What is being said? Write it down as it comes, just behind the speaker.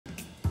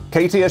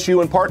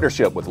KTSU, in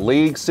partnership with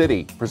League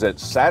City,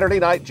 presents Saturday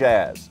Night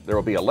Jazz. There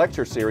will be a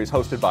lecture series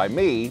hosted by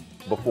me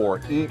before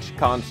each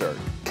concert.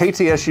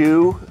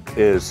 KTSU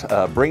is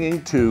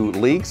bringing to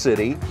League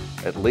City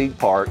at League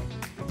Park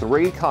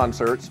 3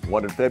 concerts,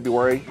 one in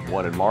February,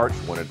 one in March,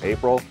 one in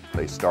April.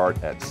 They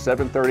start at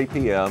 7:30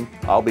 p.m.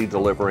 I'll be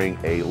delivering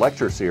a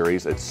lecture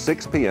series at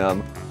 6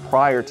 p.m.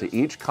 prior to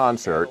each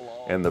concert.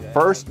 And the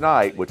first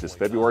night, which is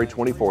February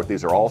 24th,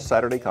 these are all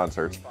Saturday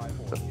concerts,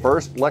 the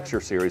first lecture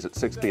series at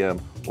 6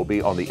 p.m. will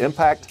be on the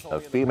impact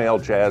of female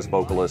jazz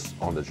vocalists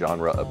on the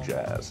genre of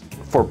jazz.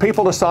 For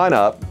people to sign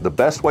up, the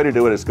best way to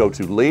do it is go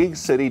to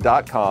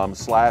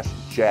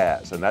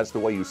leaguecity.com/jazz, and that's the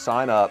way you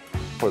sign up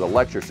for the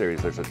lecture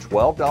series. There's a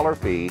 $12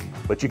 fee,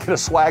 but you get a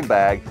swag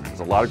bag. There's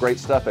a lot of great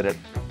stuff in it,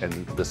 and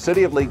the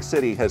City of League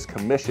City has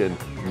commissioned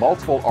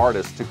multiple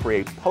artists to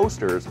create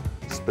posters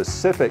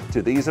specific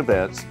to these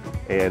events.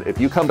 And if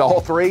you come to all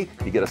 3,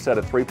 you get a set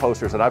of 3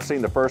 posters, and I've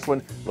seen the first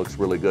one. Looks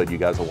really good. You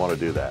guys will want to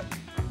do that.